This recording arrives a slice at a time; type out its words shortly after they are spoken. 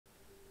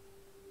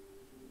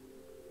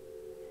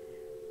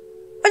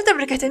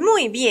espero que estén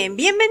muy bien.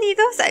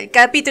 Bienvenidos al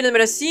capítulo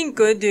número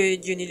 5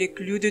 de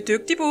LeClue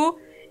Detectivú.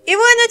 Y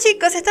bueno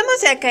chicos,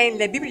 estamos acá en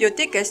la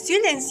biblioteca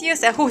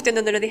silenciosa, justo en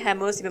donde lo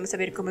dejamos. Y vamos a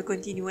ver cómo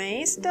continúa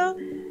esto.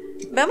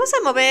 Vamos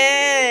a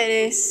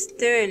mover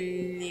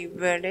el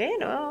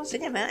librero, se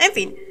llama. En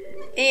fin,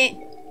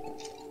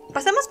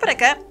 pasamos por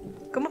acá.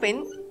 Como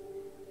ven,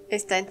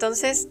 está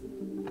entonces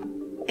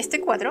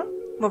este cuadro.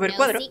 Mover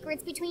cuadro.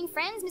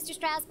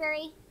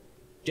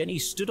 Jenny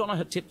stood on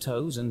her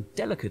tiptoes and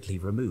delicately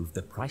removed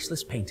the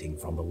priceless painting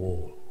from the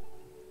wall.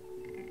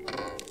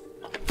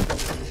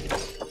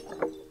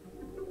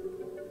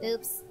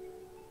 Oops.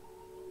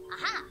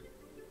 Aha!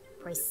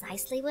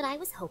 Precisely what I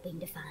was hoping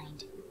to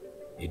find.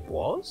 It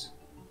was?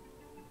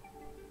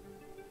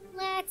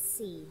 Let's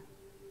see.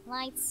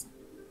 Lights,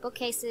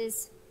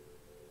 bookcases,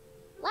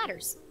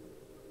 ladders.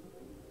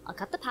 I'll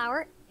cut the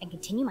power and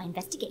continue my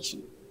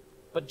investigation.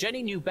 But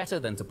Jenny knew better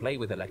than to play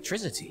with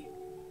electricity,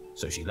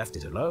 so she left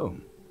it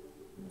alone.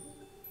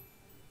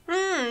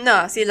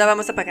 No, sí, la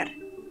vamos a apagar.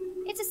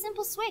 It's a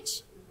simple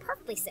switch.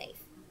 Perfectly safe.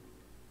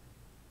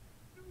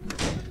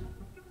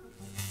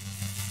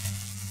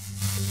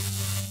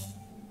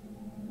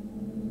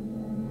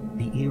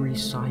 The eerie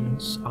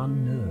silence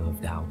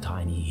unnerved our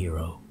tiny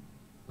hero.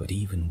 But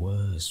even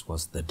worse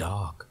was the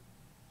dark.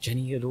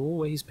 Jenny had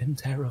always been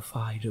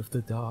terrified of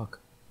the dark.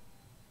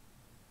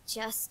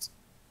 Just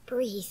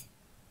breathe.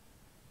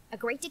 A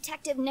great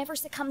detective never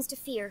succumbs to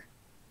fear.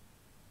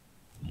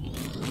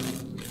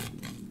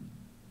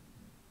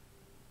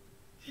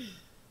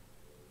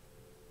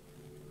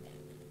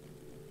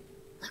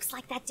 Looks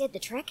like that did the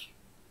trick.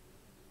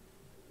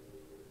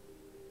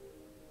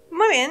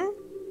 Muy bien.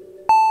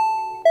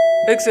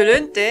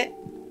 Excelente.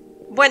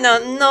 Bueno,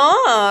 no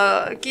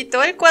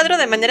quitó el cuadro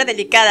de manera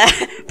delicada,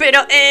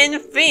 pero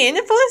en fin,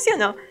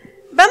 funcionó.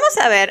 Vamos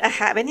a ver,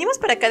 ajá, venimos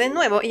para acá de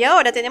nuevo y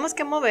ahora tenemos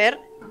que mover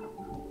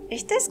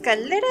esta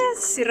escalera,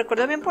 si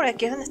recuerdo bien, por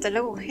aquí es donde está el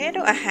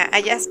agujero. Ajá,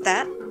 allá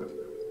está.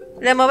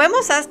 La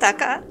movemos hasta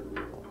acá.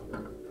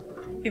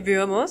 Y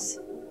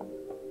veamos.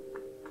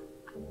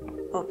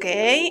 Ok.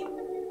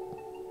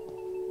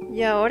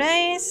 Y ahora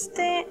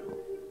se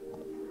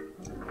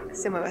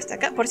mueve hasta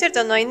acá. Por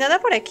cierto, no hay nada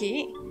por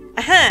aquí.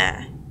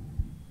 Ajá.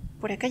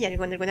 Por acá hay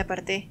algo en alguna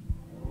parte.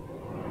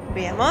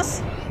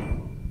 Veamos.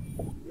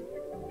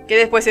 Que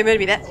después se me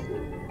olvida.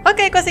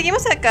 Ok,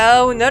 conseguimos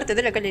acá un arte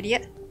de la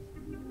galería.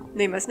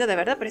 No hay más nada,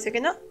 ¿verdad? Parece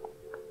que no.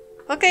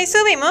 Ok,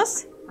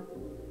 subimos.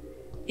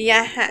 Y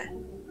ajá.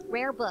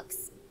 Rare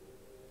books.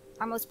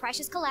 Our most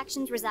precious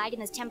collections reside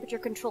in this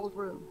temperature-controlled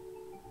room.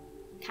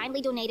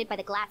 Kindly donated by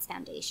the Glatz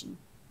Foundation.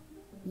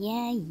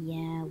 Yeah,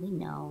 we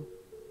know.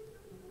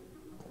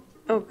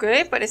 Ok,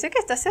 parece que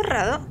está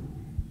cerrado.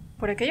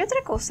 Por aquí hay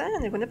otra cosa,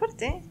 en alguna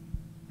parte.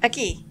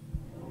 Aquí.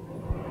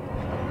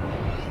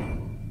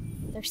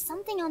 There's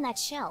something on that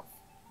shelf,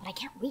 but I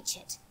can't reach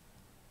it.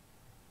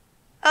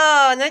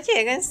 Oh, no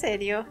llega, en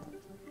serio.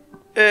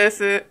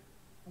 F.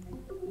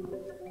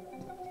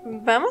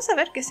 Vamos a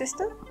ver qué es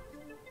esto.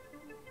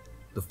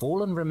 The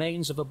fallen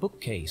remains of a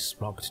bookcase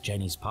blocked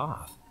Jenny's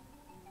path.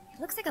 It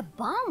looks like a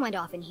bomb went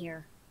off in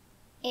here.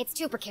 It's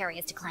too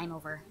precarious to climb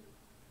over.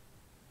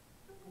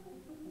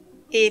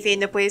 F,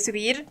 no puede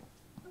subir.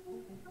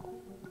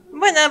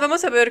 Bueno,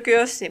 vamos a ver qué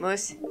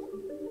hacemos.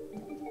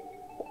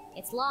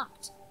 It's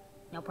locked.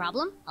 No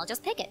problem, I'll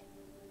just pick it.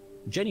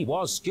 Jenny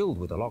was skilled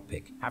with a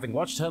lockpick, having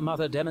watched her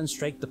mother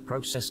demonstrate the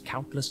process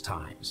countless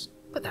times.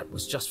 But that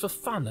was just for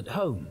fun at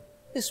home.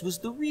 This was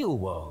the real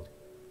world.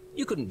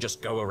 You couldn't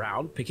just go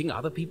around picking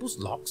other people's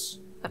locks.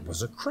 That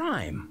was a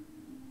crime.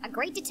 A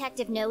great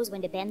detective knows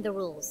when to bend the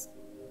rules.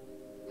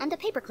 And the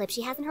paperclip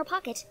she has in her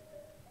pocket.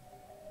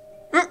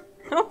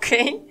 Ok.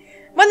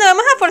 Bueno,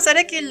 vamos a forzar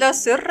aquí la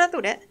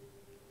cerradura.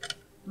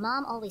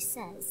 Mom always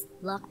says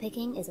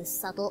lockpicking is a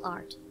subtle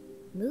art.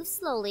 Move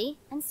slowly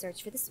and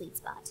search for the sweet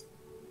spot.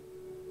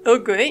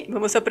 Ok,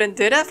 vamos a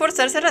aprender a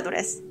forzar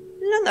cerraduras.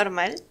 Lo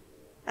normal.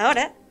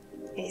 Ahora,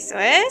 eso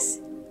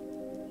es.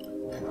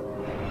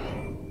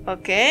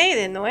 Ok,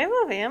 de nuevo,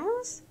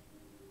 veamos.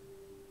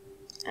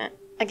 Ah,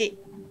 aquí.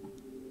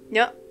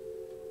 No.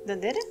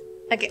 ¿Dónde era?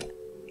 Aquí.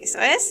 Eso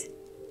es.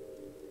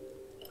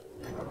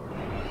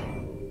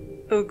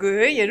 Ok,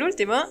 y el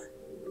último.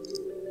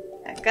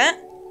 Acá.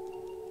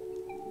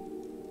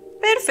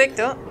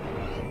 Perfecto.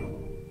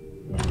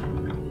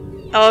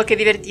 Oh, qué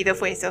divertido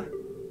fue eso.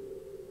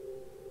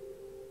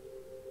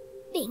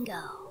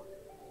 Bingo!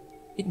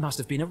 It must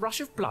have been a rush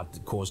of blood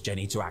that caused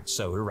Jenny to act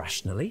so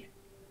irrationally.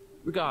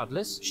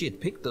 Regardless, she had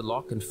picked the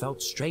lock and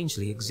felt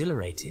strangely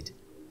exhilarated.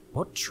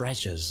 What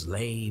treasures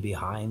lay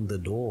behind the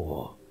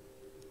door?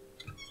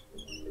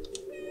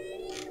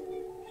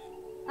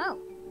 Oh,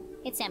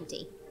 it's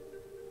empty.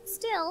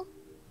 Still,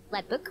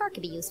 that book card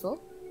could be useful.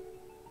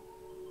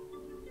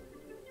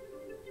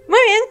 Muy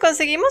bien,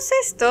 conseguimos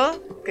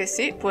esto. Que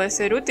sí, puede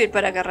ser útil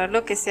para agarrar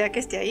lo que sea que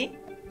esté ahí.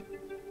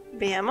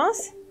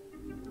 Veamos.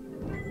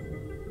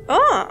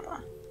 ¡Oh!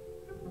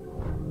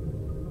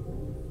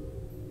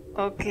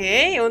 Ok,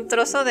 un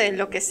trozo de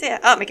lo que sea.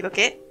 Ah, me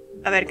equivoqué.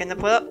 A ver, que no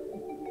puedo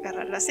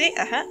agarrarlo así.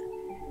 Ajá.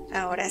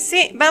 Ahora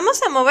sí,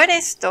 vamos a mover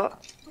esto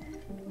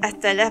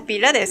hasta la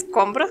pila de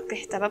escombros que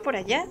estaba por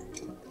allá.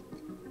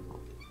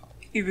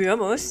 Y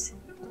veamos.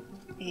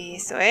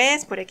 Eso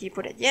es, por aquí y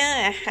por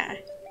allá. Ajá.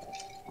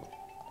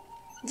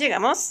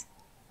 Llegamos.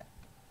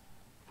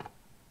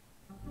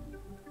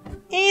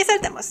 Y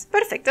saltamos.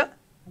 Perfecto.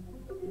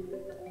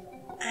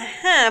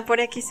 Ajá, por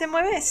aquí se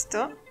mueve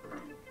esto.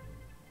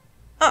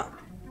 Oh.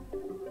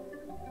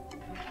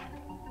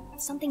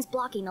 Something's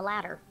blocking the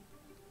ladder.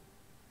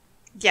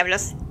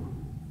 Diablos.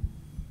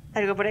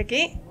 ¿Algo por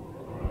aquí?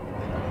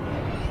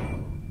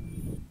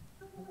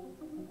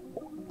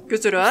 ¿Qué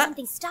será?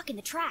 Something stuck in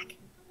the track.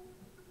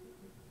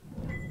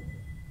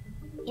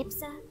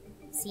 Ipsa,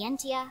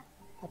 scientia,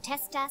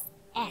 potestas,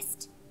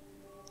 est.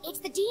 It's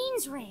the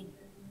Dean's ring.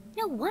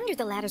 No wonder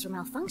the ladders were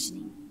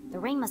malfunctioning. The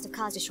ring must have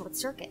caused a short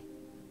circuit.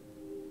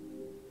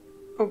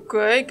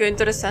 Ok, qué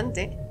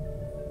interesante.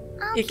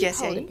 I'll ¿Y qué keep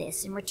hace hold ahí? of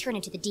this and return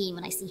it to the Dean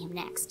when I see him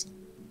next.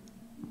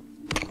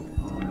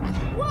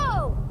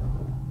 Whoa!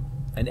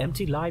 An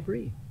empty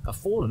library, a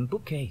fallen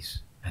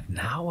bookcase, and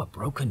now a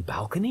broken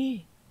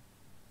balcony?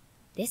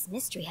 This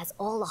mystery has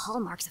all the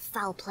hallmarks of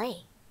foul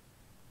play.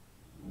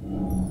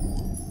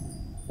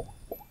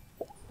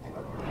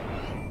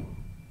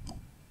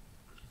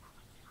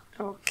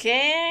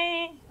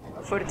 Ok.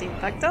 Fuerte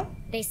impacto.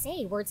 They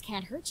say words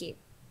can't hurt you.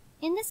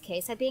 In this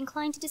case, I'd be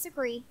inclined to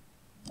disagree.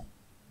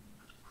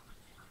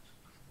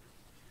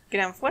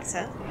 Gran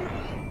fuerza.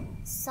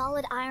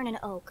 Solid iron and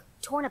oak,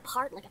 torn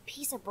apart like a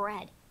piece of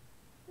bread.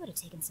 It would have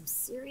taken some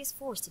serious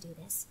force to do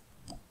this.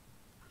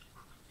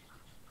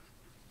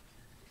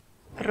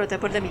 Rota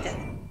por la mitad.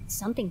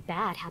 Something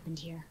bad happened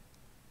here.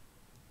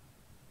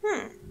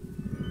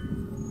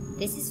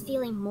 This is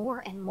feeling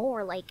more and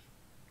more like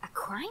a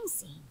crime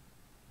scene.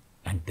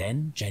 And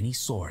then Jenny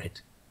saw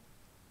it.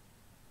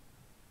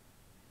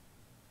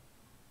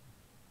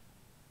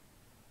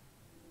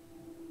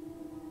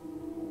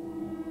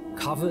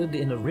 Covered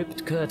in a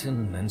ripped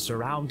curtain and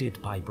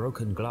surrounded by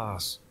broken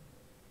glass.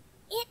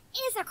 It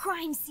is a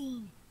crime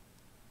scene.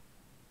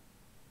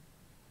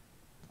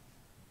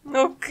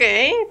 Ok,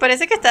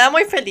 parece que estaba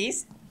muy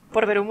feliz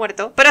por ver un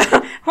muerto. Pero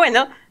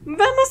bueno,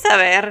 vamos a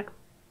ver.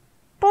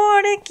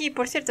 Por aquí,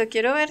 por cierto,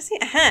 quiero ver si...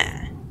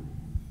 Ajá.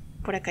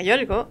 Por acá hay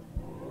algo.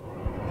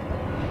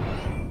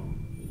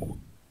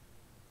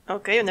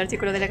 Ok, un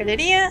artículo de la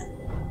galería.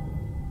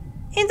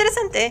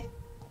 Interesante.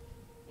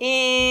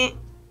 Y...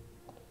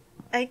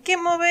 hay que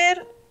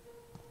mover...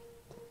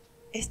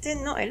 este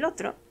no, el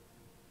otro.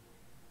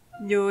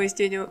 No,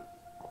 este no.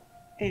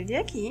 El de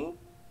aquí.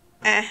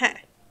 Ajá.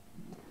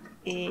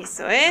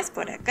 Eso es,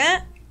 por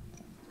acá.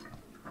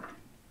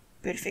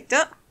 Perfecto.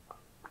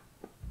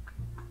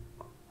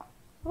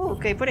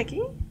 Ok, por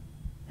aquí.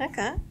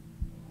 Acá.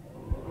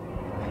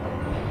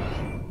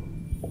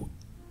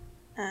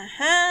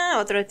 Ajá,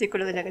 otro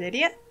artículo de la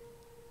galería.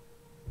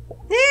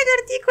 ¡El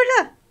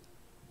artículo!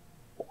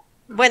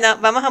 Bueno,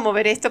 vamos a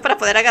mover esto para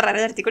poder agarrar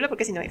el artículo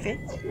porque si no, F.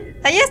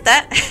 Ahí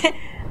está.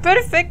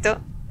 Perfecto.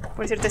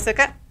 Por cierto, esto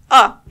acá.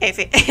 Oh,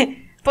 F.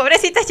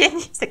 Pobrecita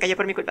Jenny. Se cayó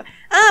por mi culpa.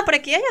 Ah, por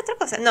aquí hay otra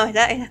cosa. No, es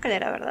la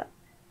escalera, ¿verdad?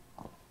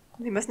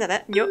 No hay más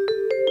nada. Yo.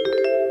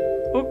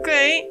 Ok.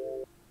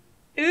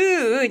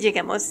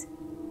 Llegamos.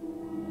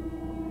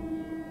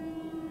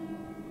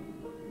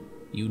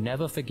 You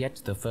never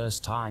forget the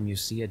first time you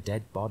see a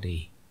dead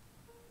body.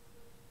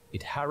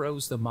 It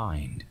harrows the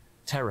mind,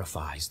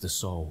 terrifies the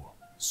soul,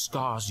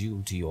 scars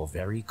you to your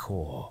very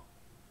core.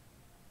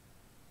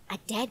 A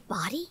dead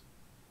body?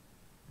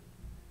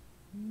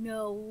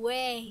 No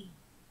way.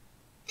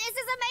 This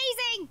is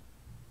amazing!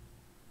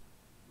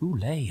 Who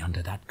lay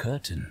under that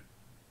curtain?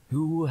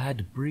 Who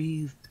had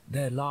breathed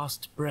their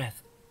last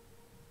breath?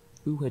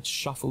 Who had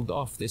shuffled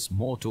off this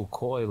mortal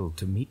coil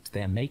to meet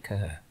their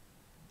maker?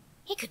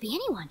 It could be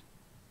anyone.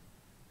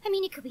 I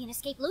mean, it could be an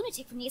escaped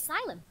lunatic from the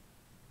asylum.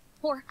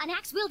 Or an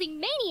axe-wielding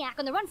maniac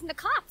on the run from the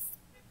cops.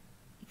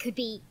 It could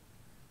be...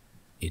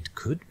 It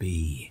could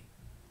be...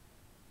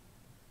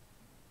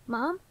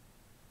 Mom?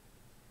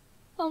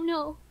 Oh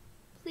no.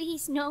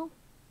 Please, no.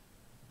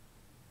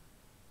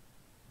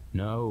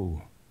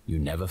 No, you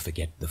never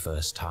forget the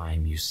first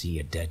time you see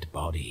a dead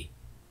body.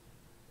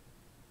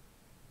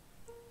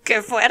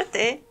 ¡Qué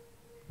fuerte!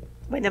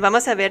 Bueno,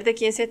 vamos a ver de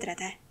quién se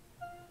trata.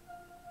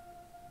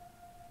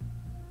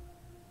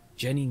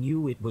 Jenny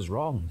knew it was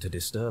wrong to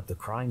disturb the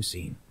crime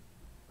scene.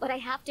 But I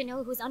have to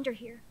know who's under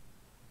here.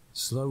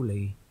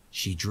 Slowly,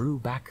 she drew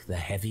back the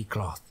heavy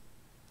cloth.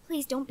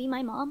 Please don't be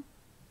my mom.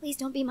 Please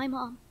don't be my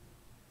mom.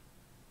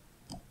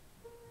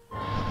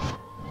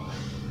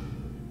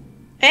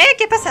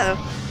 ¿Qué ha pasado?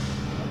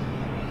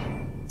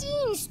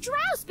 Dean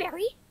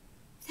Strasberry?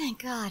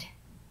 Thank God.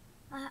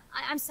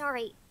 I'm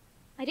sorry.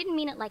 I didn't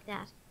mean it like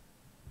that.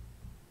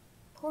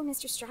 Poor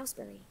Mr.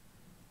 Strasberry.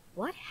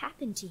 What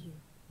happened to you?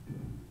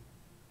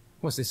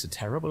 Was this a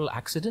terrible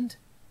accident?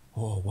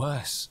 Or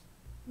worse?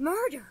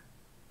 Murder!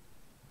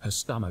 Her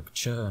stomach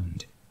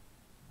churned.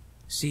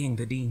 Seeing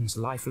the Dean's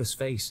lifeless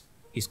face,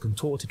 his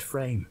contorted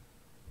frame,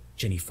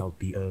 Jenny felt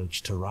the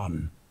urge to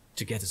run,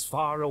 to get as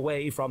far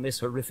away from this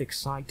horrific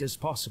sight as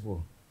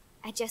possible.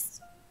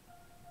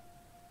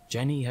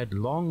 Jenny had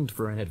longed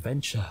for an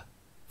adventure,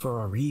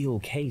 for a real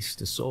case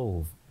to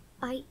solve.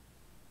 I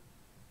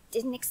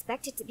didn't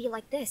expect it to be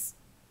like this.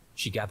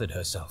 She gathered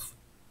herself,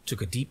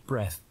 took a deep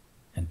breath,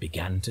 and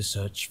began to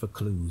search for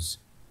clues.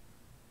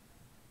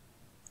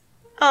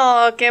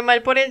 Oh, qué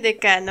mal por el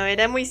decano,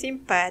 era muy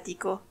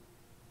simpático.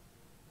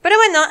 Pero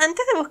bueno,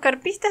 antes de buscar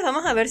pistas,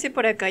 vamos a ver si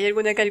por acá hay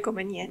alguna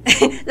calcomanía.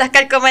 Las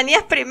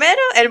calcomanías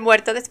primero, el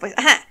muerto después.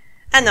 Ajá.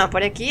 Ah, no,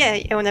 por aquí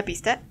hay una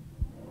pista.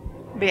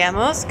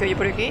 Veamos, ¿qué hay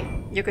por aquí?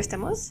 ¿Yo que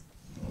estamos?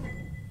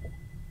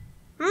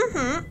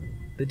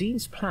 The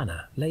Dean's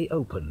planner lay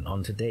open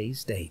on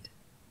today's date.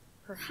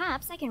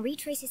 Perhaps I can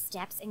retrace his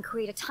steps and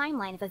create a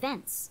timeline of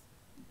events.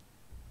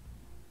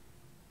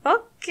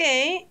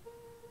 Ok.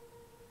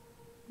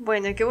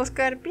 Bueno, hay que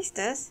buscar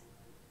pistas.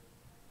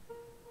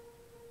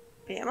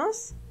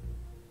 Veamos.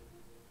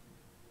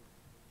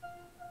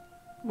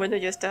 Bueno,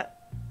 ya está.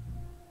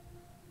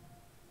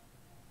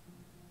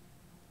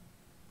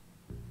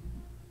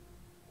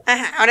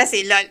 Ajá, ahora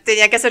sí,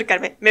 tenía que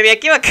acercarme. Me había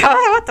equivocado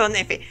de botón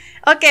F.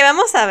 Ok,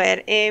 vamos a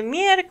ver.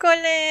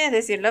 Miércoles,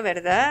 decir la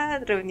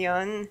verdad,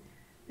 reunión,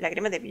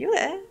 lágrima de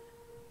viuda,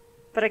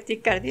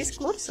 practicar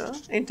discurso.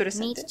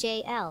 Interesante.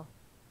 Meet JL.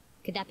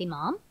 Could that be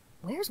Mom?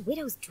 Where's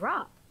Widow's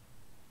Drop?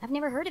 I've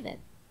never heard of it.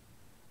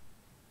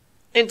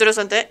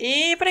 Interesante.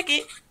 Y por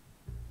aquí,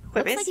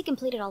 jueves. Looks like he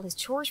completed all his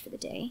chores for the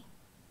day.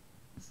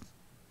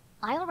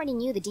 I already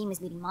knew the Dean was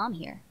meeting Mom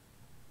here.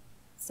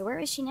 So where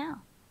is she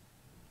now?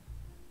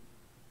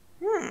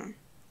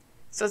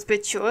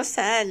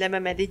 Sospechosa la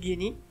mamá de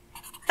Jenny.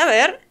 A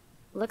ver.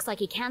 Looks like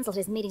he cancelled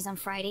his meetings on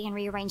Friday and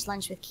rearranged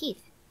lunch with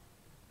Keith.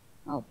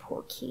 Oh,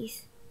 poor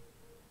Keith.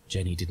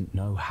 Jenny didn't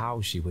know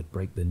how she would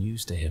break the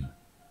news to him.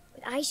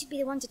 But I should be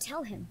the one to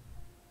tell him.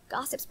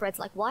 Gossip spreads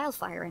like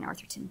wildfire in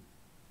Arthurton.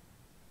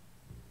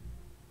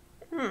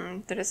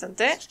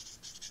 Interesante.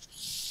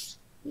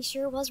 He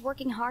sure was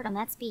working hard on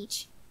that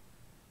speech.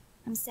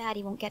 I'm sad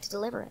he won't get to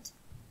deliver it.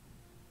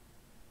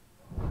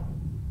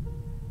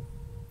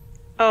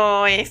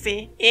 Oh,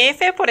 F.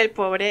 F por el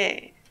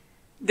pobre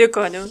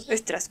Decano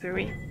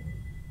Strasberry.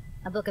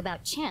 A book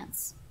about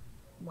chance.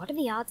 What are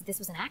the odds that this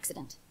was an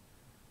accident?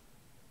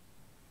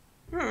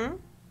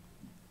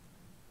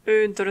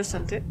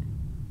 Interesante.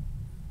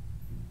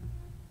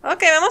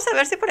 Ok, vamos a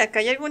ver si por acá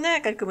hay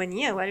alguna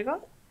calcomanía o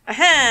algo.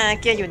 Ajá,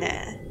 aquí hay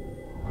una.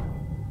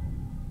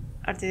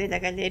 Arte de la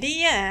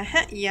galería,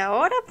 ajá. Y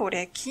ahora por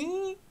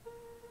aquí,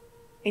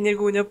 en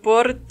alguna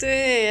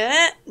parte,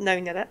 no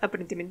hay nada,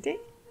 aparentemente.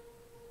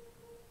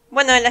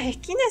 Bueno, en las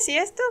esquinas y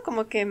esto,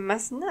 como que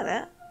más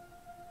nada.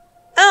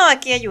 Ah,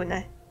 aquí hay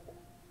una.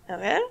 A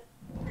ver.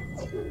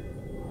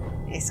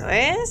 Eso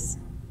es.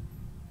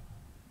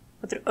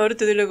 Otro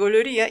arte de la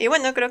galería. Y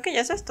bueno, creo que ya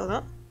eso es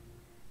todo.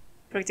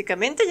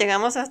 Prácticamente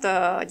llegamos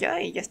hasta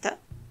allá y ya está.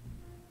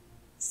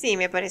 Sí,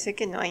 me parece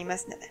que no hay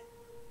más nada.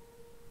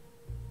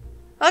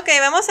 Ok,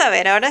 vamos a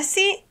ver, ahora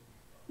sí.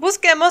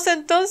 Busquemos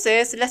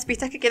entonces las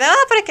pistas que quedan.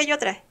 Ah, por aquí hay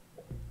otra.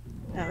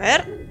 A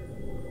ver.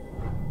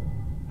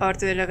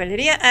 Arte de la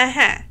galería,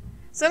 ajá.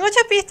 Son 8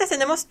 pistas,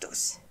 tenemos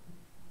 2.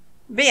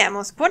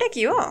 Veamos, por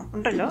aquí,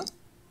 un reloj.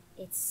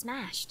 It's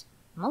smashed,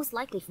 most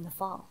likely from the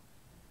fall.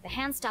 The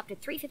hand stopped at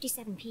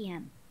 3:57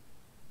 p.m.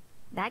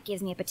 That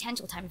gives me a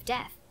potential time of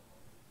death.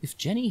 If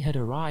Jenny had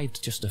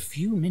arrived just a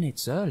few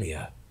minutes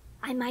earlier,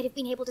 I might have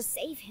been able to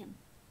save him.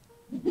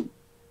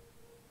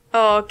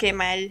 Oh, qué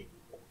mal.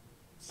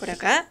 Por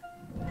acá.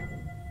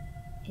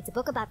 It's a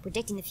book about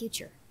predicting the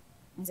future.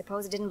 I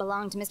suppose it didn't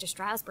belong to Mr.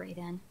 Strasberry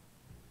then.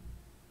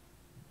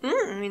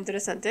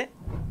 Interesante.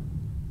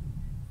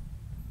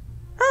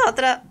 Ah,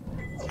 otra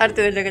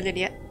arte de la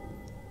galería.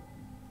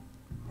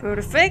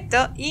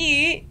 Perfecto.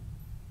 Y...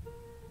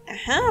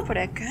 ajá, por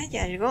acá hay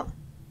algo.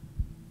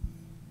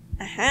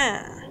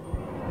 Ajá.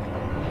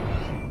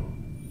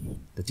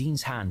 the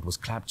Dean's hand was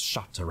clapped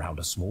shut around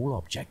a small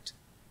object.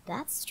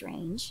 That's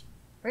strange.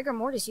 Rigor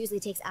mortis usually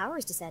takes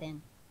hours to set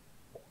in.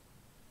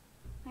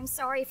 I'm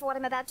sorry for what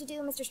I'm about to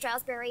do, Mr.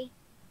 Strasberry,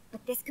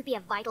 but this could be a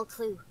vital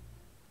clue.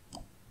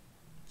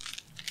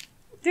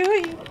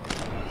 Uy.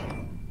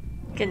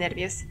 Qué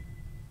nervios.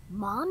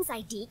 Mom's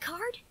ID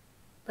card?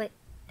 But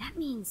that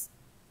means...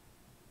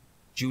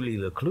 Julie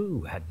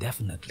LeClue had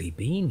definitely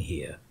been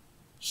here.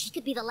 she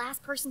could be the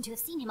last person to have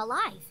seen him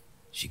alive.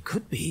 She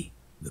could be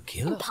the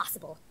killer.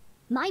 Impossible.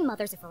 My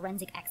mother's a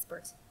forensic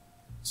expert.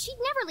 She'd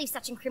never leave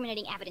such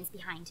incriminating evidence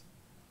behind.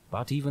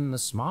 But even the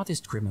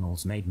smartest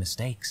criminals made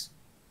mistakes.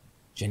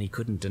 Jenny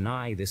couldn't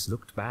deny this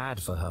looked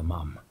bad for her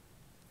mum.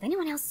 If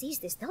anyone else sees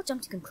this, they'll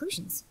jump to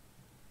conclusions.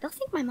 They'll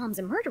think my mom's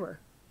a murderer.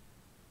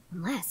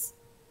 Unless...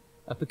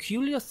 A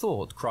peculiar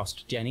thought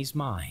crossed Jenny's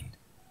mind.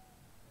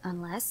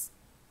 Unless...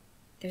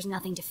 there's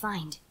nothing to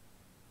find.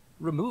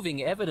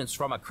 Removing evidence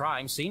from a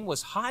crime scene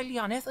was highly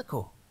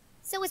unethical.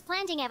 So is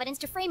planting evidence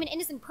to frame an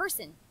innocent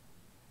person.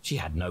 She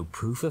had no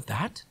proof of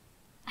that.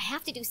 I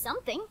have to do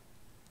something.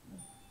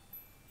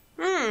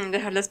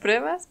 Dejar las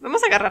pruebas.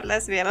 Vamos a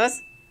agarrarlas,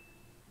 veamos.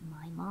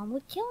 My mom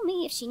would kill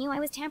me if she knew I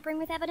was tampering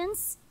with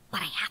evidence.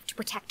 But I have to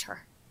protect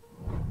her.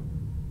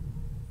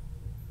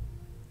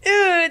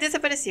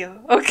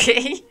 desapareció.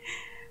 Ok.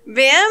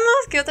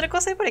 Veamos qué otra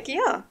cosa hay por aquí.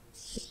 Oh.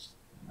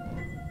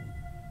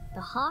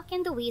 The Hawk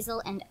and the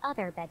Weasel and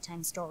other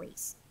bedtime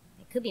stories.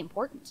 It could be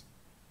important.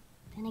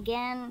 Then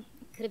again,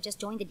 it could have just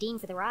joined the dean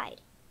for the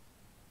ride.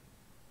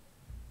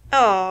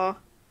 Oh,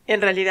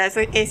 en realidad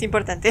eso es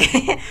importante.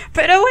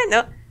 Pero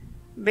bueno,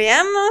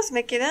 veamos,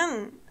 me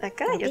quedan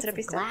acá hay otra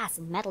pista. Glass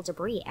and metal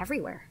debris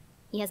everywhere.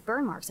 He has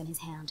burn marks on his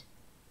hand.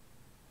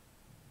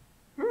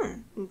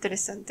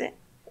 Interesante.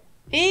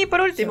 Y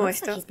por último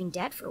Looks esto. like he's been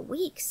dead for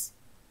weeks.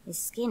 His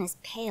skin is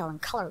pale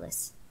and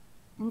colorless,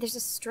 and there's a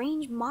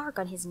strange mark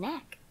on his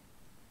neck.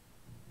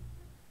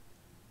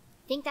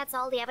 Think that's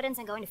all the evidence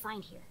I'm going to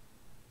find here.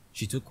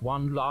 She took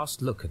one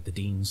last look at the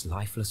dean's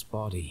lifeless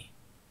body.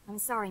 I'm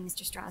sorry,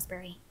 Mr.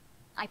 Strasberry.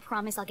 I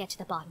promise I'll get to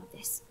the bottom of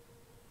this.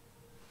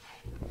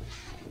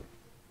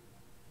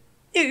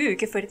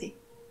 Qué fuerte.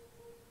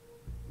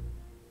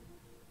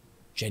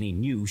 Jenny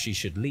knew she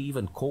should leave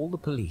and call the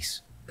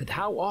police. But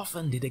how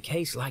often did a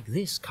case like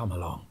this come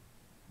along?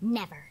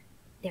 Never.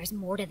 There's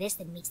more to this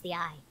than meets the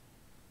eye.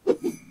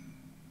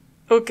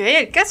 Ok,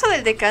 el caso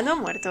del decano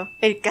muerto.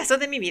 El caso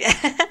de mi vida.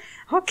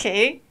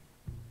 Ok.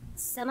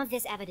 Some of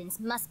this evidence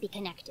must be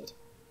connected.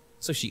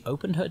 So she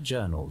opened her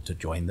journal to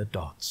join the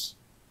dots.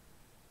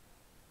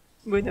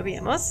 Bueno,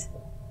 veamos.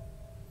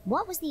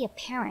 What was the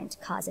apparent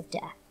cause of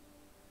death?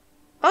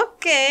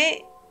 Ok.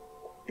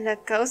 La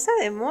causa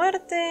de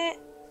muerte.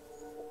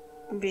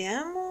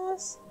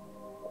 Veamos.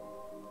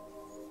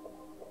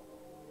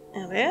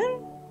 A ver.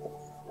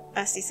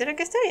 Así será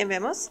que está bien,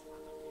 veamos.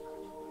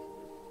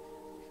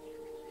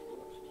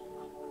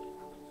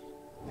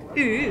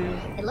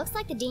 It looks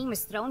like the dean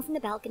was thrown from the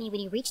balcony when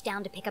he reached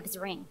down to pick up his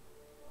ring,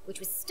 which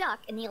was stuck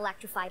in the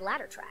electrified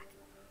ladder track.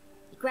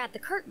 He grabbed the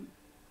curtain,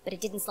 but it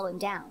didn't slow him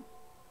down.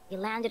 He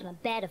landed on a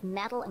bed of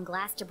metal and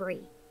glass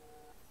debris.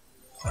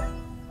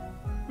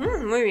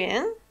 Muy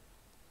bien.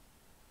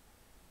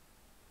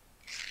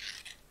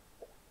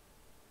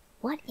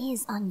 What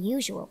is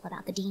unusual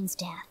about the dean's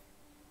death?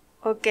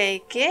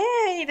 Ok, ¿qué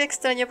hay de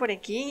extraño por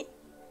aquí?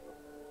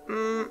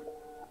 El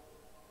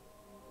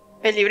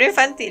libro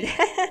infantil.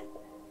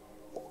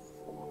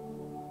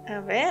 A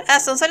ver. Ah,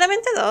 son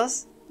solamente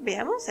dos.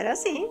 Veamos, ¿será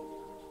así?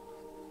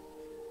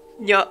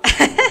 Yo.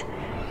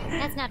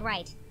 That's not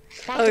right.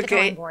 Back to the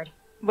drawing board.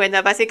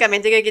 Bueno,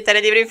 básicamente hay que quitar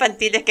el libro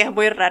infantil, es que es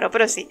muy raro,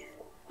 pero sí.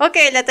 Ok,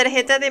 la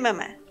tarjeta de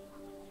mamá.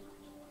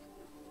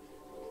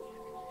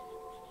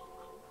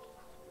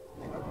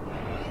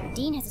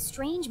 Dean has a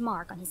strange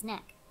mark on his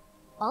neck.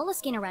 All the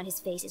skin around his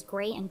face is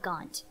gray and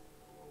gaunt.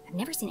 I've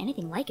never seen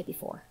anything like it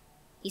before.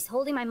 He's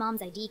holding my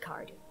mom's ID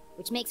card,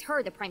 which makes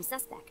her the prime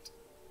suspect.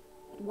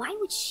 But why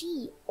would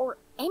she, or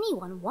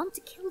anyone, want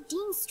to kill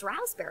Dean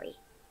Strasberry?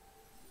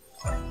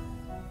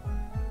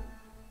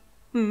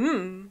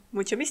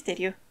 Mucho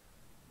misterio.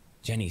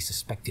 Jenny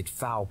suspected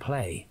foul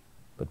play,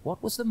 but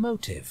what was the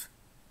motive?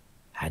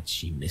 Had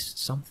she missed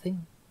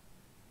something?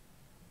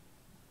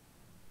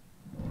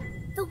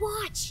 The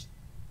watch!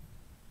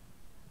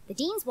 The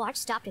dean's watch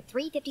stopped at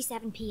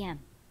 3:57 p.m.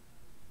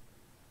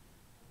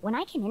 When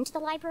I came into the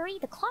library,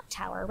 the clock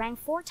tower rang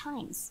 4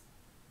 times.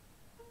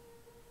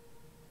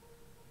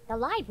 The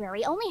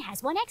library only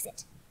has one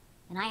exit,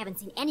 and I haven't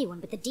seen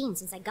anyone but the dean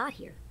since I got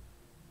here.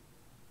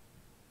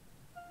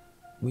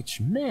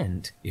 Which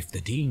meant, if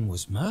the dean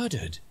was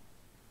murdered...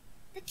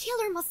 The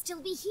killer must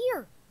still be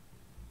here.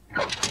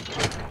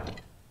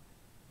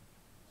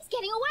 He's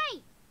getting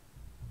away.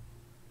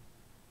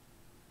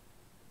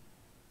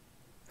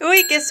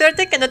 Uy, qué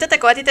suerte que no te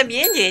atacó a ti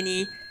también,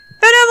 Jenny.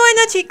 Pero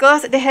bueno,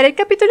 chicos, dejaré el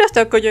capítulo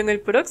hasta acá. En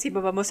el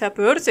próximo vamos a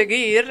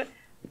perseguir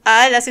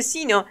al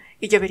asesino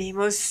y ya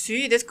veremos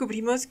si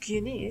descubrimos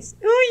quién es.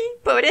 Uy,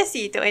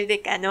 pobrecito, el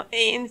decano.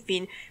 En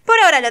fin, por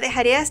ahora lo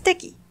dejaré hasta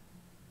aquí.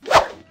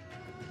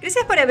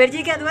 Gracias por haber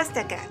llegado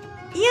hasta acá.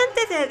 Y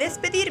antes de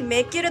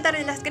despedirme, quiero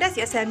darle las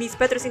gracias a mis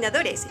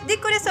patrocinadores. De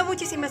corazón,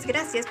 muchísimas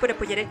gracias por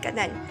apoyar el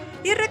canal.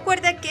 Y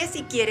recuerda que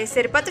si quieres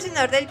ser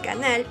patrocinador del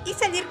canal y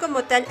salir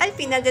como tal al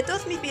final de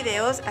todos mis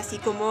videos, así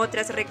como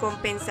otras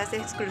recompensas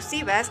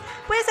exclusivas,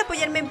 puedes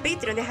apoyarme en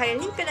Patreon, dejar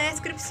el link en la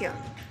descripción.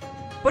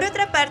 Por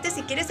otra parte,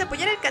 si quieres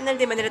apoyar el canal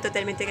de manera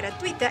totalmente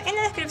gratuita, en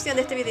la descripción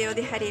de este video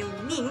dejaré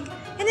un link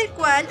en el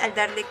cual, al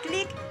darle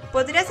clic,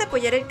 podrás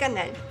apoyar el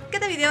canal.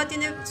 Cada video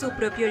tiene su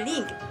propio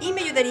link y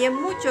me ayudaría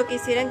mucho que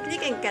hicieran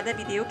clic en cada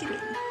video que ven.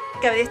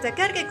 Cabe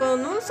destacar que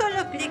con un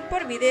solo clic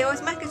por video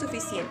es más que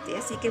suficiente,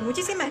 así que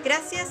muchísimas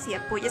gracias si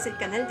apoyas el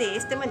canal de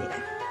esta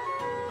manera.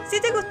 Si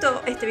te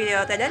gustó este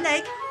video dale a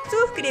like,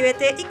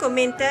 suscríbete y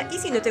comenta, y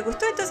si no te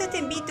gustó entonces te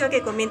invito a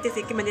que comentes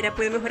de qué manera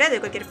puedo mejorar. De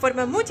cualquier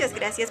forma, muchas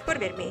gracias por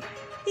verme.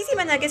 Y sin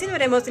más nada que decir, nos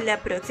veremos la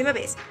próxima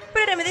vez.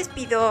 Pero ahora me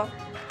despido.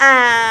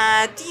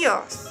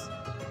 Adiós.